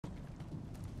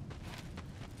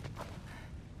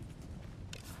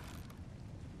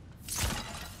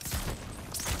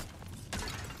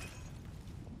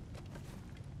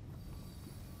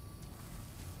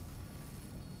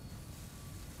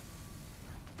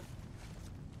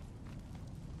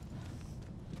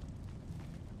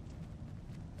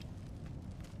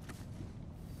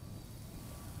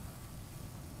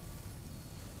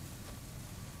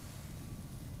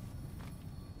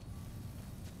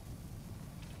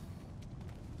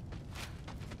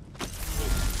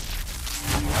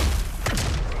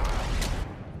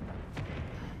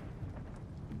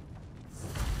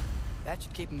That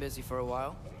should keep him busy for a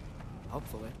while.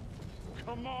 Hopefully.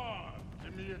 Come on,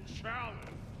 give me a challenge.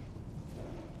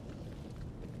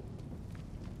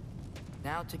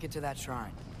 Now to get to that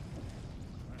shrine.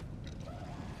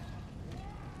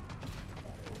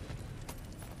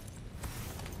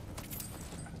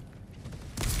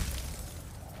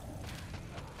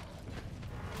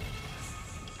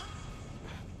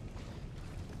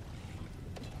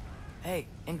 Hey,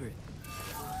 Ingrid.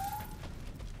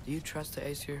 Do you trust the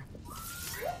Aesir?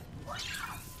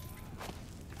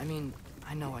 I mean,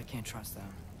 I know I can't trust them.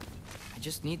 I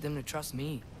just need them to trust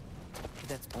me. But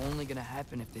that's only gonna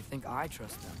happen if they think I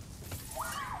trust them.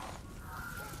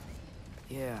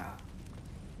 Yeah.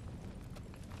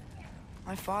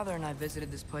 My father and I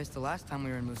visited this place the last time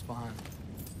we were in Muspelheim.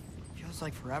 Feels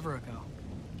like forever ago.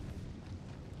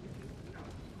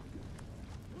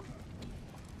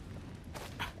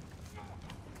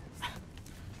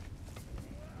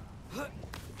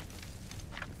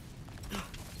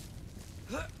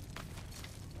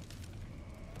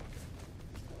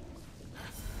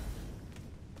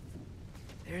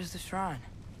 There's the shrine.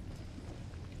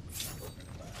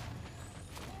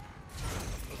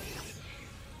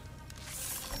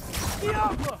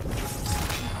 Yeah!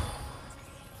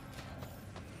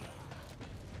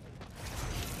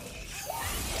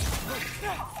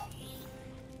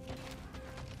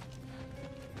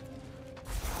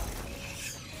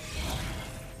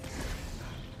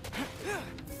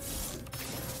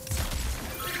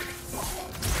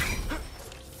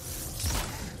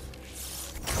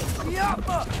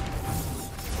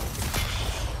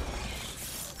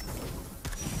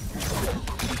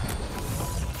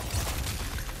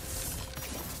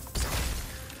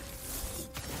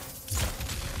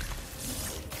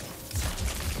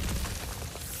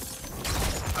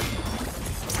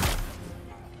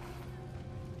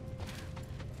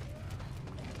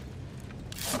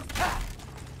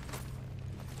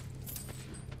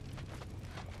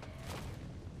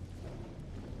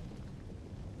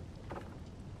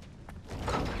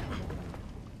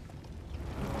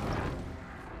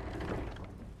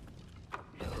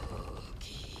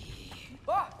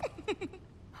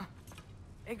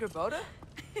 Ingrid?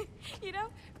 You know,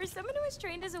 for someone who was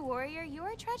trained as a warrior, you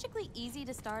are tragically easy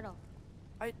to startle.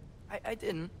 I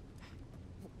didn't.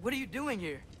 What are you doing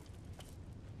here?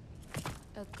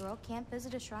 A girl can't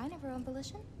visit a shrine of her own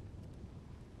volition?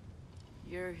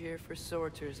 You're here for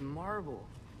Sorter's marble.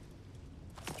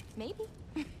 Maybe.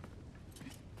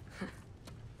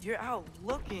 You're out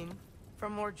looking for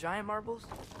more giant marbles?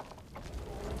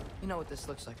 You know what this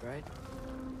looks like, right?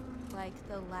 Like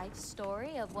the life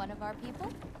story of one of our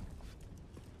people?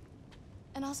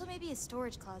 And also maybe a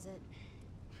storage closet.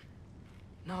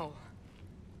 No.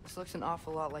 This looks an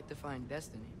awful lot like Defying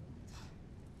Destiny.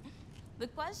 The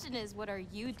question is, what are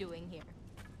you doing here?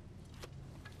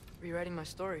 Rewriting my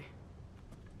story.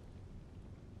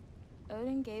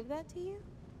 Odin gave that to you?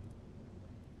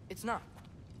 It's not.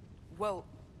 Well,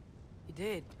 he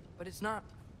did, but it's not.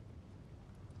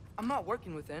 I'm not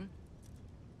working with him.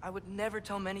 I would never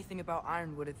tell him anything about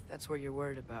Ironwood if that's what you're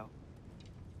worried about.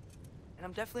 And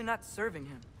I'm definitely not serving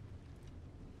him.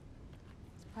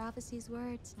 It's prophecy's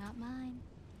words, not mine.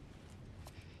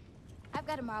 I've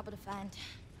got a marble to find.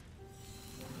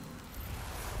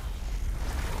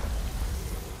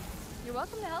 You're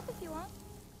welcome to help if you want.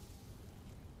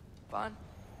 Fine.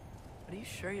 But are you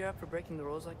sure you're up for breaking the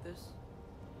rules like this?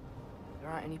 There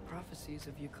aren't any prophecies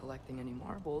of you collecting any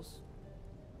marbles.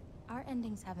 Our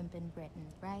endings haven't been written,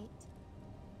 right?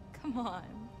 Come on,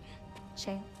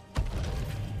 champ.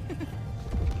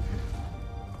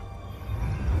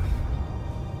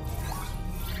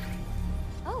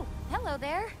 Oh, hello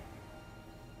there.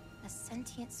 A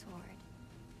sentient sword.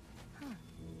 Huh.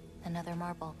 Another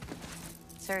marble.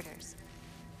 Surtur's.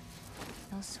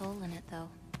 No soul in it, though.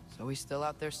 So he's still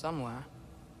out there somewhere.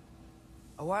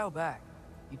 A while back,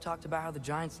 you talked about how the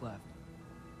giants left.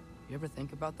 You ever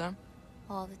think about them?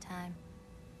 All the time.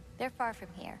 They're far from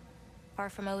here. Far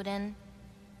from Odin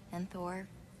and Thor.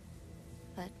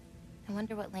 But I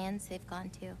wonder what lands they've gone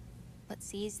to. What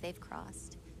seas they've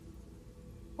crossed.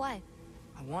 Why?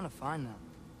 I want to find them.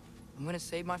 I'm gonna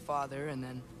save my father, and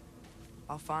then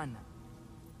I'll find them.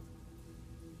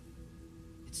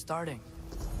 It's starting.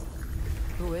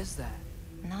 Who is that?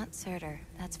 Not Surtur,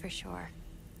 that's for sure.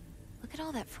 Look at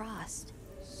all that frost.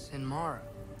 Sinmara.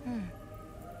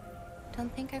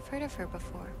 Don't think I've heard of her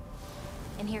before.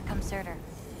 And here comes Surtur.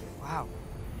 Wow.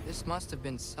 This must have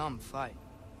been some fight.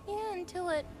 Yeah, until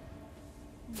it...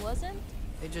 wasn't?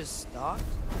 They just stopped?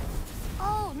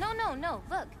 Oh, no.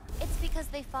 Look, it's because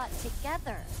they fought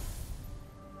together.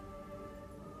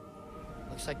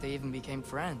 Looks like they even became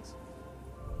friends.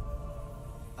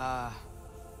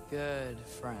 Good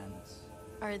friends.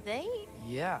 Are they?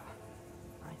 Yeah,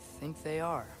 I think they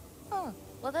are. Oh,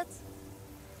 well that's...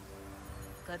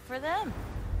 good for them.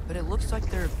 But it looks like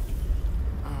their,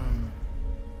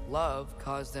 love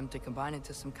caused them to combine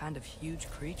into some kind of huge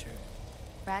creature.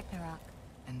 Ragnarok.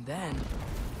 And then...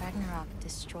 Ragnarok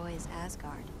destroys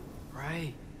Asgard.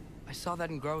 Right. I saw that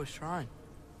in Groa's shrine.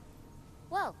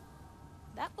 Well,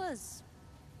 that was...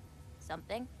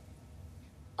 something.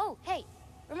 Oh, hey,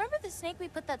 remember the snake we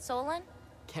put that soul in?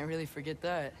 Can't really forget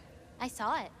that. I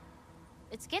saw it.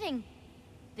 It's getting...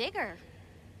 bigger.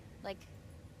 Like,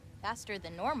 faster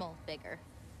than normal bigger.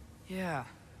 Yeah,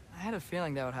 I had a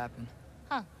feeling that would happen.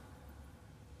 Huh.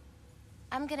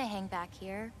 I'm gonna hang back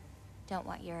here. Don't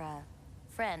want your,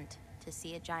 friend to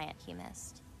see a giant he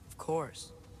missed. Of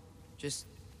course. Just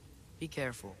be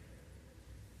careful.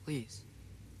 Please.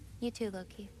 You too,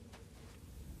 Loki.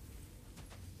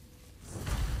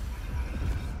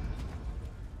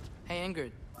 Hey,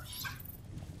 Ingrid.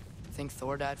 Think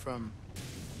Thor died from...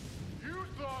 You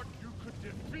thought you could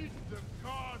defeat the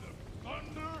god of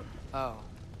thunder? Oh.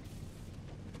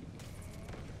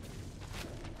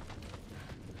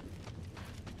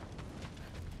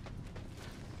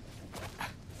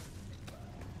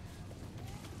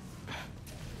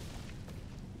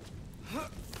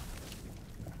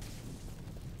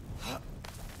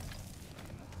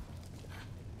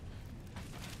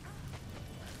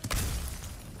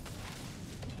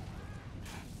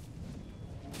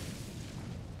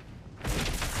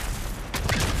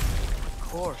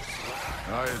 Of course.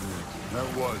 I admit, that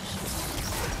was...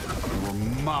 There were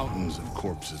mountains of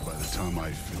corpses by the time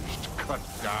I finished, cut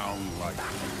down like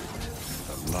meat.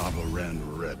 The lava ran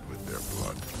red with their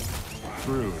blood.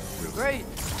 Through it, really. Great.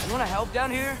 You want to help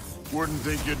down here? Wouldn't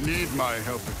think you'd need my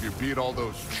help if you beat all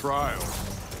those trials.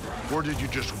 Or did you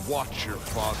just watch your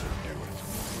father do it?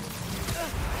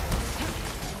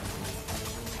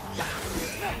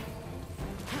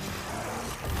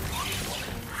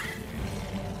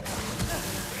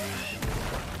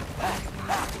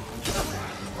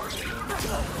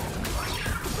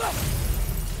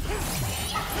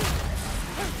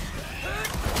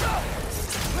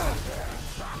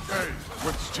 Hey,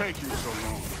 what's taking so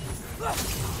long?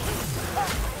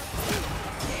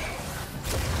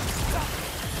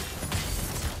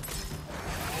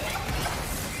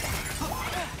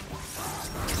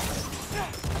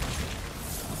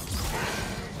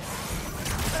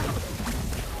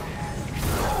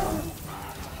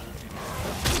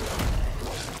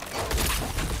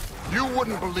 You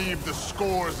wouldn't believe the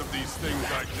scores of these things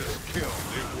I just killed.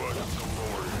 It was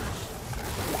glorious.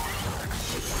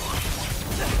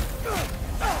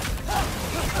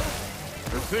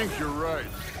 I think you're right.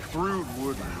 Thrud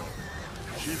wouldn't.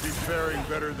 She'd be faring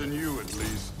better than you, at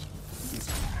least.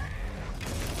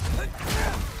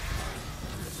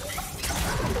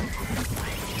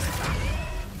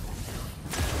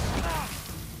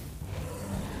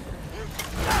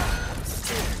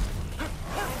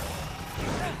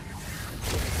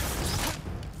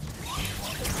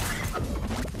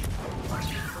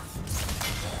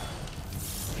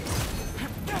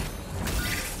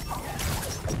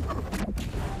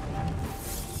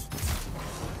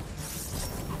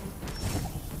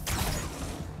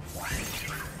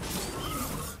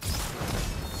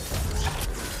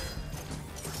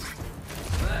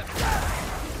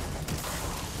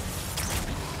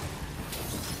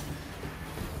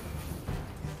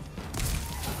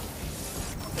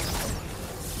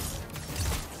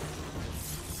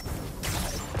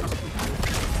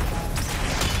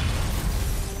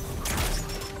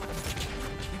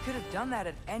 Done that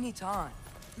at any time.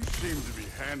 You seem to be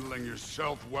handling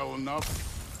yourself well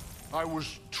enough. I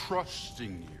was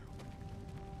trusting you.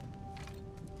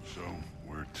 So,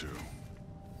 where to?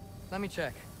 Let me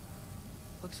check.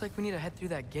 Looks like we need to head through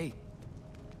that gate.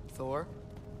 Thor?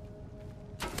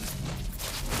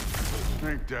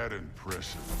 Ain't that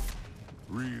impressive?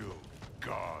 Real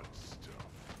god stuff.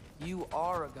 You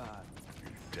are a god.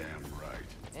 You're damn right.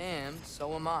 And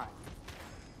so am I.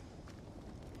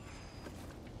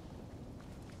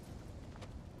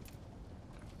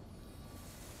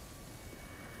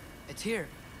 It's here.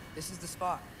 This is the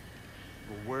spot.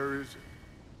 But where is it?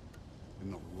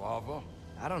 In the lava?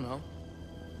 I don't know.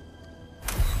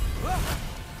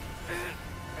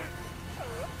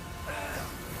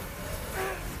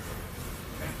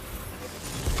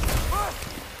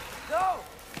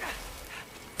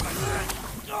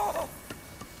 No!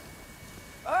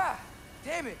 Ah!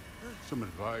 Damn it! Some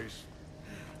advice.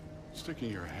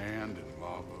 Sticking your hand in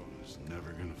lava is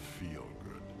never gonna feel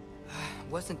good.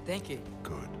 Wasn't thinking.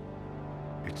 Good.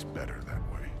 It's better that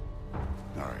way.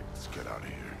 All right, let's get out of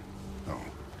here. Oh,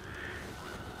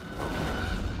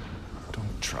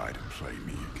 Don't try to play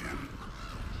me again.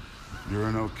 You're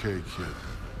an okay kid.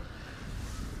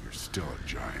 But you're still a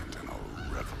giant, and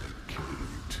I'll revel in killing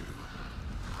you too.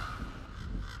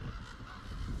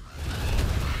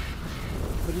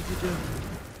 What did you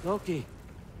do? Loki.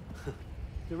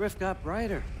 The rift got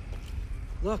brighter.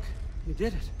 Look, you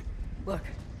did it. Look,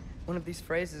 one of these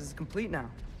phrases is complete now.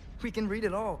 We can read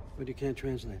it all. But you can't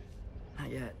translate it. Not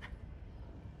yet.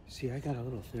 See, I got a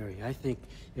little theory. I think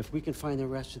if we can find the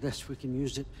rest of this, we can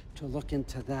use it to look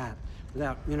into that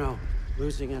without,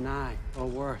 losing an eye or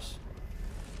worse.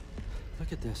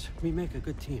 Look at this. We make a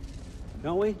good team.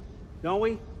 Don't we? Don't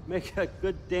we? Make a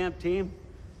good damn team?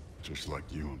 Just like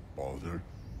you and Baldur.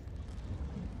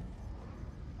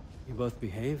 You both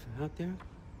behave out there?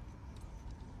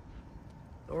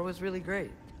 Thor was really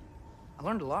great. I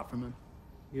learned a lot from him.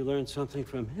 You learned something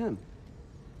from him?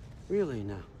 Really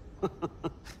now?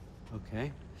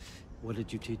 Okay. What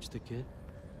did you teach the kid?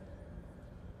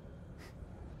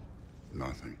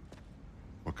 Nothing.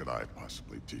 What could I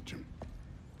possibly teach him?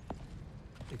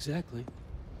 Exactly.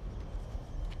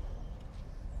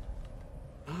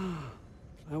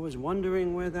 I was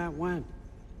wondering where that went.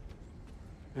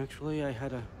 Actually, I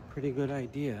had a pretty good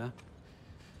idea.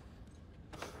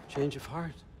 Change of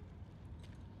heart.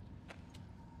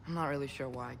 I'm not really sure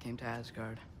why I came to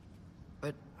Asgard.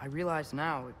 But I realize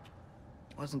now it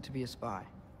wasn't to be a spy.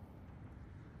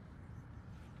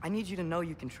 I need you to know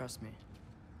you can trust me.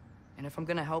 And if I'm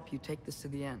gonna help you take this to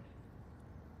the end,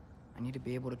 I need to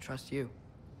be able to trust you.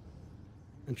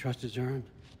 And trust is earned.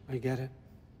 I get it.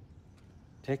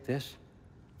 Take this,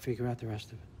 figure out the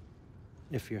rest of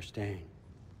it. If you're staying,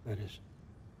 that is.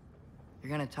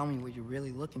 You're gonna tell me what you're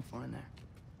really looking for in there.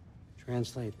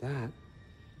 Translate that,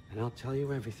 and I'll tell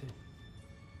you everything.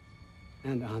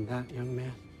 And on that, young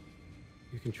man,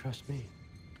 you can trust me.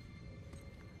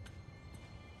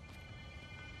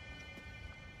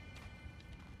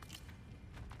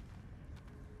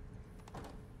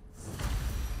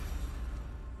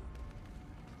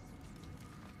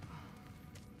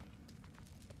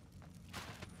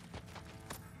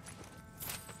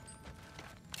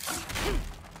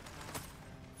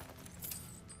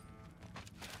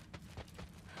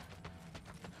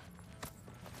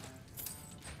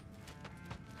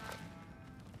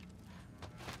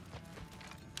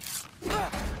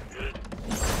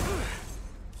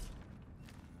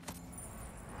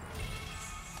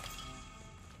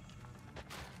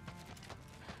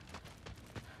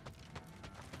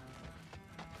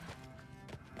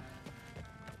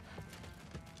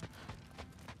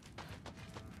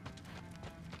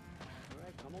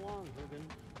 Come along, Hogan.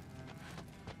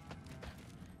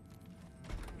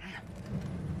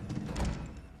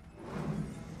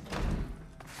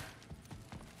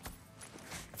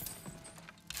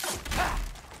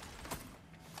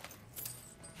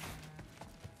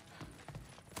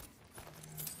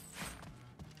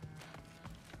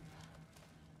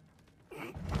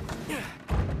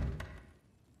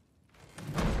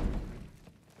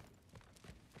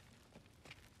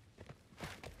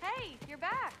 Hey, you're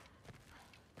back.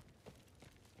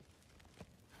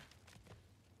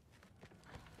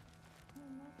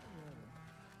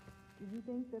 Did you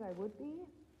think that I would be?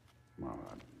 Well,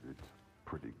 it's a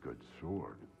pretty good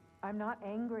sword. I'm not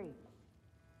angry.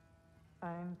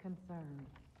 I'm concerned.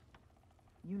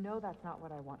 You know that's not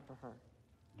what I want for her.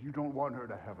 You don't want her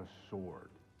to have a sword.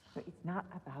 But it's not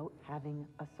about having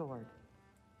a sword.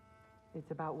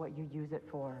 It's about what you use it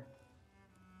for.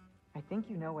 I think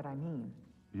you know what I mean.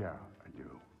 Yeah, I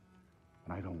do.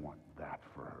 And I don't want that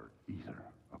for her either,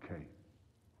 okay?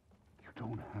 You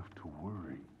don't have to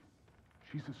worry.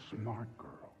 She's a smart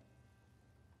girl.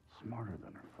 Smarter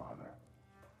than her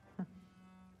father.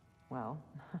 Well,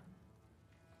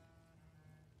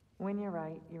 when you're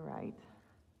right, you're right.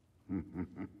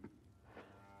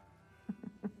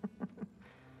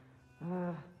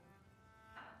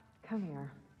 Come here.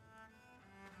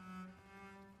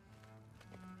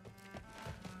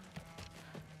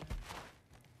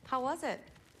 How was it?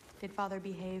 Did Father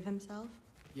behave himself?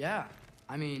 Yeah,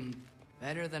 I mean,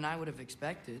 better than I would have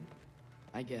expected,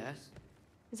 I guess.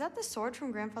 Is that the sword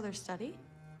from Grandfather's study?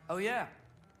 Oh yeah,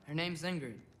 her name's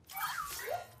Ingrid.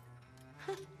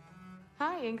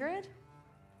 Hi, Ingrid.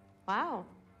 Wow,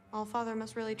 Allfather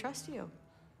must really trust you.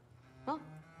 Well,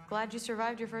 glad you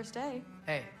survived your first day.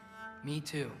 Hey, me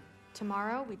too.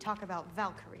 Tomorrow, we talk about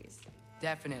Valkyries.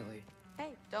 Definitely.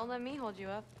 Hey, don't let me hold you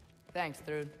up. Thanks,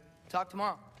 Thrud. Talk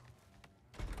tomorrow.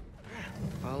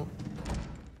 Well,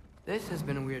 this has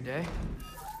been a weird day.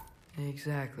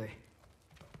 Exactly.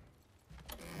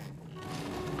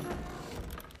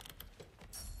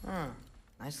 Huh.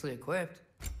 Nicely equipped.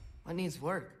 What needs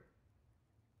work?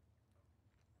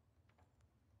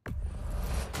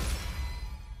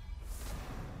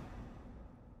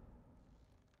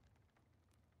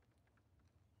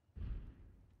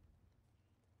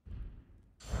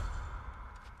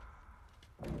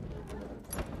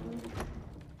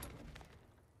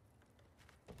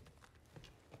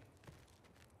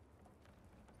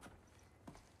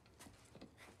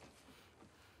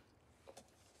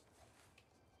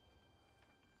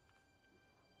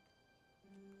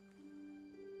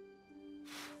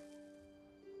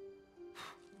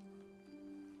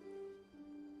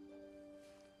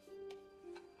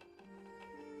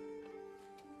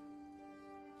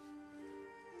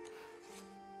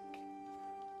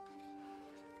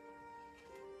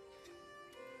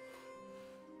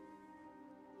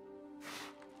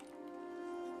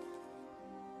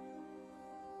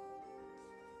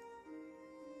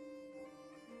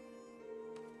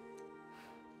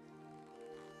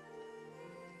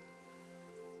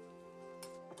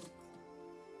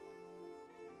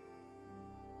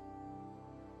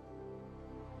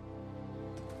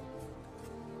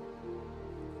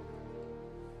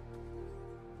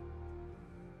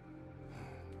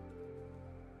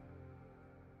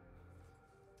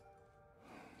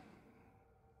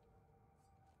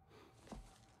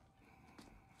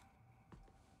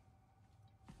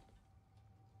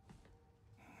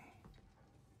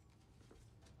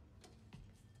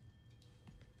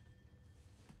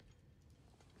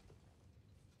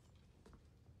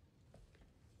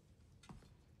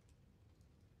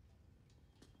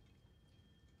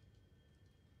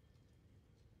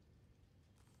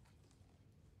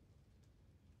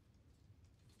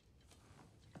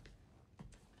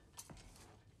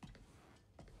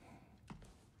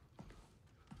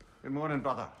 Good morning,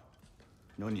 brother.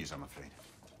 No news, I'm afraid.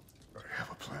 I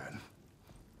have a plan.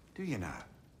 Do you now?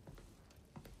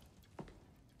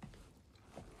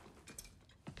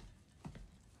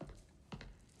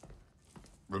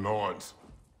 The Norns.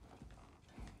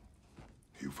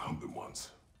 You found them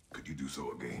once. Could you do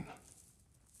so again?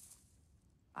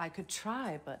 I could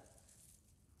try, but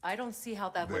I don't see how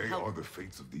that would They help. are the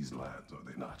fates of these lands, are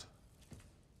they not?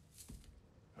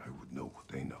 I would know what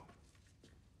they know,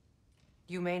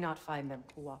 You may not find them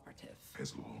cooperative.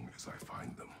 as long as I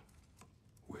find them.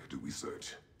 Where do we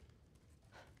search?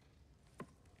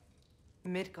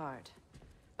 Midgard.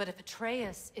 But if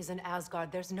Atreus is in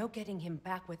Asgard, there's no getting him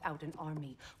back without an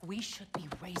army. We should be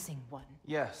raising one.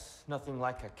 Yes, nothing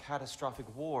like a catastrophic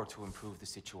war to improve the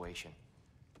situation.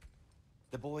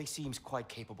 The boy seems quite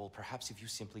capable. Perhaps if you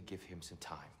simply give him some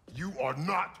time. You are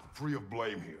not free of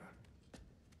blame here.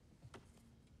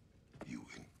 You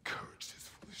encouraged his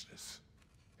foolishness,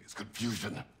 his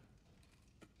confusion.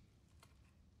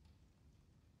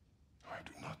 I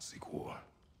do not seek war.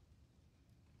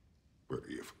 But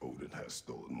if Odin has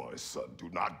stolen my son, do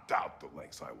not doubt the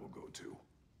lengths I will go to.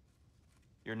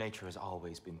 Your nature has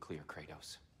always been clear,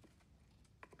 Kratos.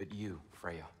 But you,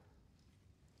 Freya.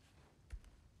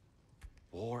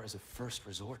 War is a first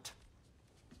resort.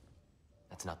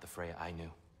 That's not the Freya I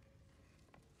knew.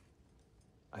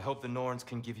 I hope the Norns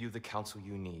can give you the counsel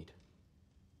you need.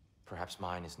 Perhaps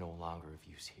mine is no longer of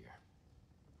use here.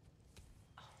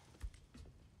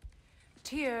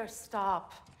 Tyr,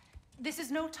 stop. This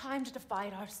is no time to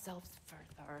divide ourselves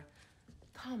further.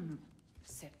 Come,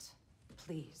 sit,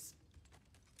 please.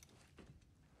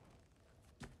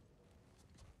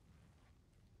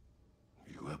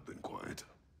 You have been quiet.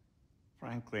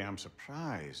 Frankly, I'm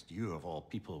surprised you, of all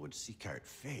people, would seek out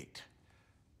fate.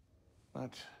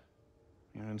 But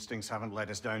your instincts haven't let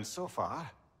us down so far.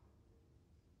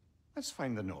 Let's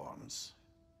find the Norns.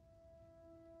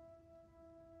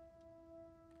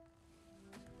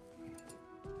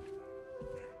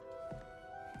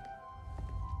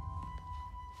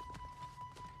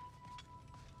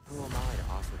 Who am I to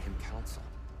offer him counsel?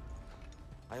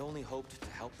 I only hoped to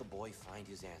help the boy find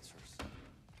his answers.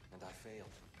 And I failed.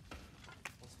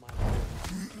 What's my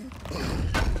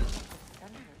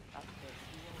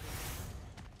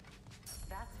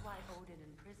That's why Odin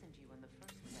imprisoned you in the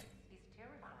first place. He's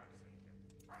terrified of you.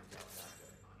 I doubt that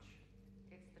very much.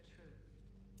 It's the truth.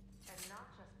 And not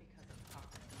just because of power.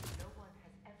 No one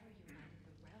has ever united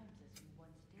the realms as you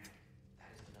once did.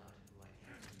 That is not who I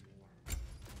am anymore.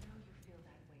 I know you feel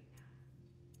that way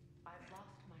now. I've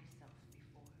lost myself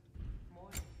before.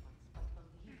 More than once, but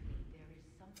believe me, there is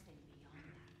something beyond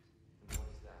that. And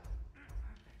what is that?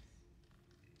 Purpose.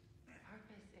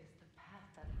 Purpose is the path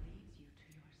that leads you to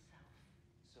yourself.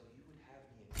 So you would have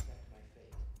me accept my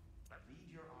fate, lead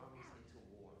your armies into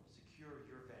war, secure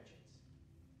your vengeance.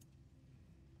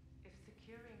 If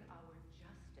securing our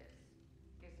justice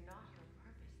is not your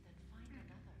purpose, then find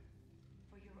another.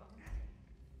 For your own sake.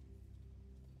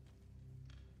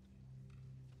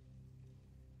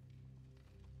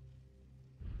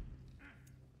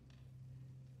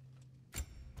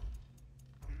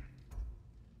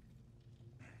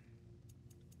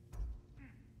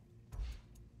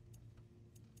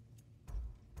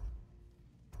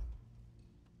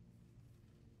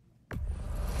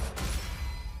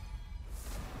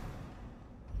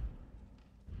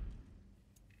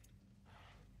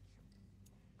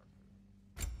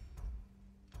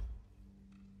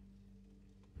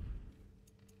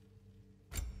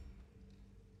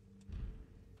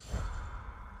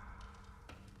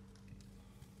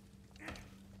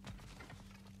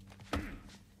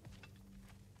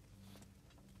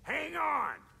 Hang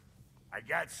on! I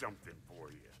got something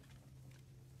for you.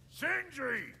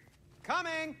 Sindri!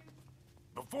 Coming!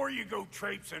 Before you go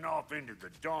traipsing off into the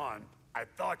dawn, I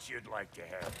thought you'd like to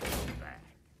have this back.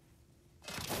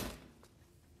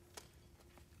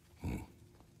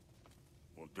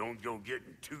 Well, don't go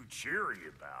getting too cheery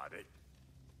about it.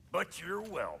 But you're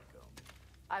welcome.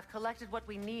 I've collected what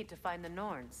we need to find the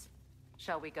Norns.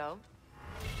 Shall we go?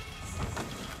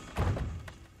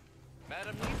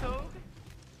 Madam Nithog?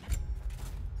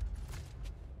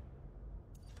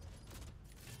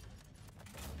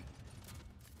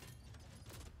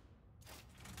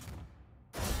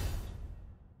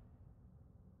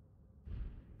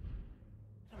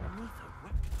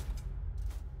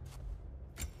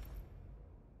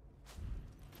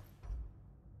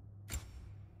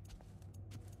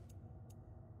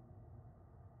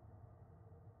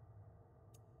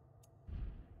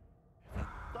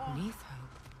 Nithog.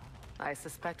 I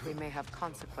suspect we may have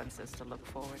consequences to look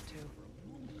forward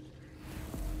to.